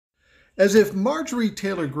As if Marjorie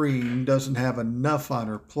Taylor Greene doesn't have enough on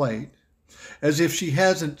her plate, as if she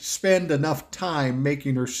hasn't spent enough time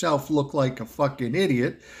making herself look like a fucking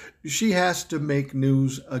idiot, she has to make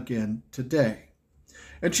news again today.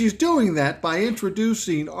 And she's doing that by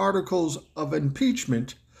introducing articles of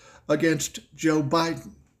impeachment against Joe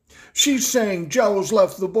Biden. She's saying Joe's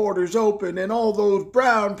left the borders open and all those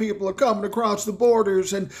brown people are coming across the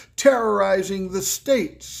borders and terrorizing the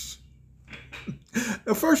states.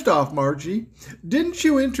 Now, first off, Margie, didn't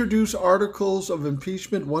you introduce articles of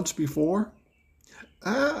impeachment once before?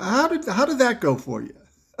 How did that go for you?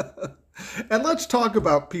 And let's talk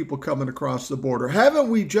about people coming across the border. Haven't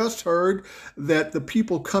we just heard that the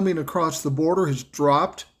people coming across the border has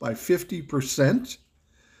dropped by 50%?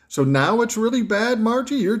 So now it's really bad,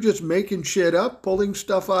 Margie? You're just making shit up, pulling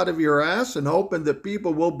stuff out of your ass and hoping that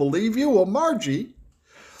people will believe you? Well, Margie,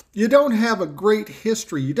 you don't have a great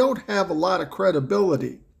history. You don't have a lot of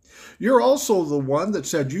credibility. You're also the one that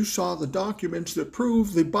said you saw the documents that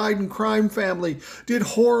prove the Biden crime family did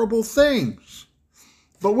horrible things.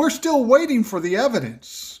 But we're still waiting for the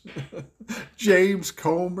evidence. James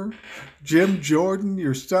Comer, Jim Jordan,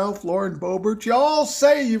 yourself, Lauren Boebert, you all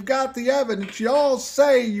say you've got the evidence. You all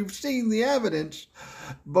say you've seen the evidence.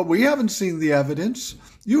 But we haven't seen the evidence.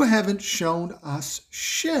 You haven't shown us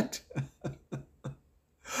shit.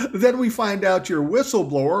 Then we find out your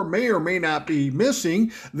whistleblower may or may not be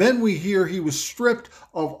missing. Then we hear he was stripped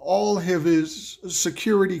of all of his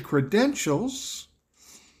security credentials.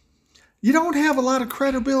 You don't have a lot of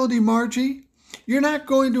credibility, Margie. You're not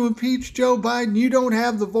going to impeach Joe Biden. You don't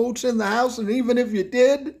have the votes in the House, and even if you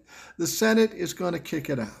did, the Senate is going to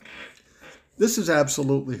kick it out. This is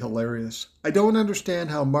absolutely hilarious. I don't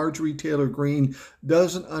understand how Marjorie Taylor Greene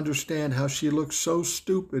doesn't understand how she looks so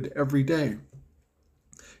stupid every day.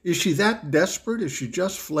 Is she that desperate? Is she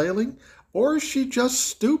just flailing? Or is she just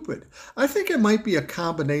stupid? I think it might be a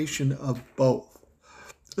combination of both.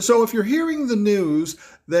 So if you're hearing the news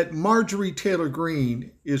that Marjorie Taylor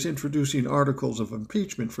Greene is introducing articles of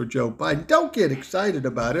impeachment for Joe Biden, don't get excited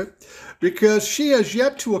about it, because she has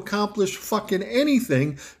yet to accomplish fucking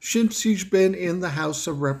anything since she's been in the House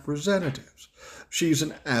of Representatives. She's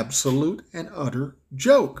an absolute and utter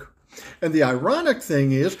joke. And the ironic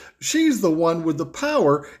thing is, she's the one with the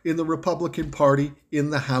power in the Republican Party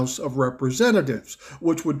in the House of Representatives,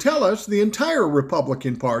 which would tell us the entire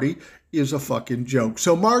Republican Party is a fucking joke.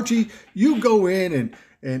 So, Margie, you go in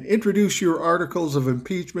and introduce your articles of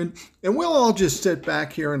impeachment, and we'll all just sit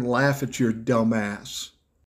back here and laugh at your dumb ass.